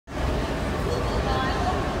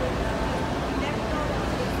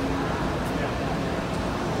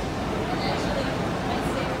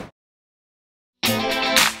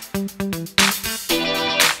What a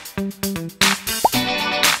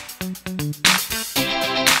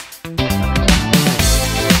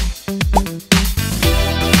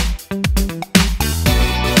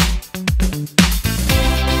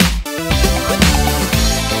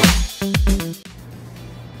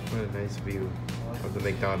nice view of the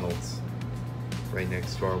McDonald's right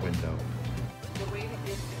next to our window.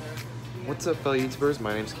 What's up, fellow YouTubers?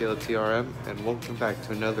 My name's Caleb TRM, and welcome back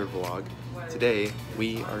to another vlog. Today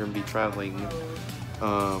we are going to be traveling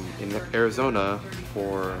in Arizona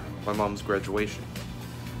for my mom's graduation,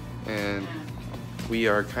 and we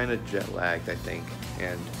are kind of jet lagged, I think,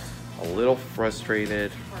 and a little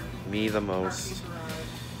frustrated, me the most,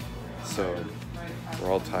 so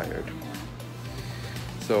we're all tired.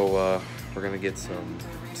 So we're gonna get some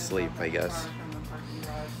sleep, I guess.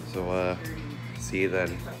 So see you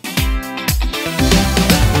then.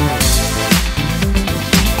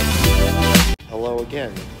 Hello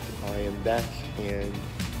again. I am back, and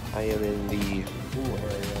I am in the pool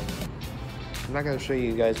area. I'm not gonna show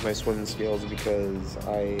you guys my swimming skills because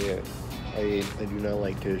I do not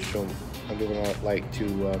like to show. I do not like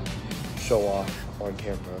to show off on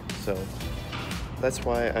camera. So that's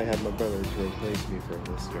why I had my brother to replace me for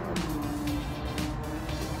this job.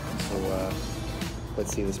 So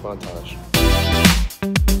let's see this montage.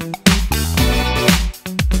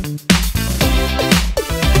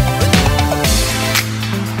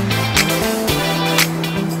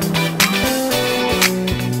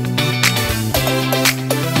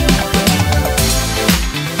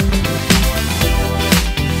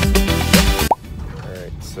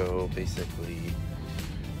 Alright, so basically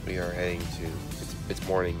we are heading to, it's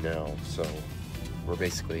morning now, so we're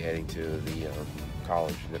basically heading to the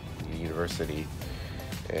college, the university,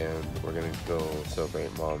 and we're gonna go celebrate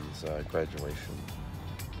Mom's graduation.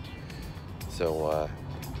 So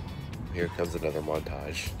here comes another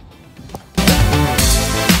montage.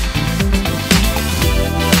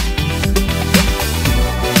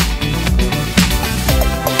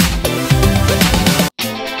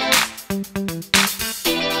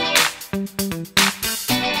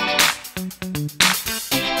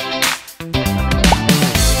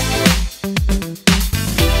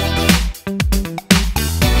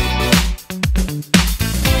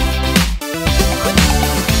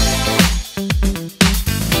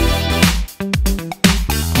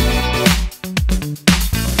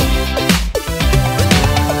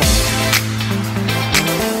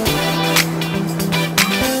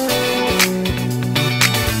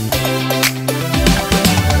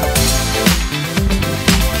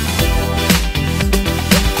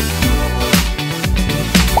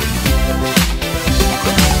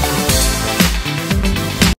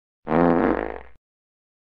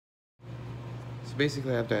 So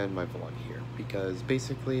basically I have to end my vlog here because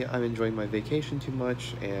basically I'm enjoying my vacation too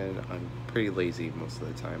much, and I'm pretty lazy most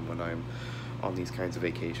of the time when I'm on these kinds of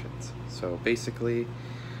vacations. So basically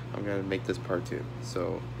I'm going to make this part 2.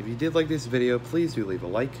 So if you did like this video, please do leave a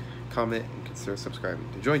like, comment, and consider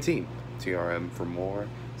subscribing to join Team TRM for more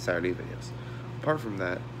Saturday videos. Apart from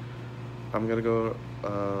that, I'm going to go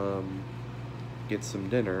get some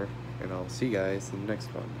dinner, and I'll see you guys in the next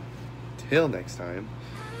one. Till next time,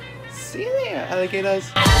 see you there,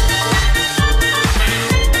 alligators!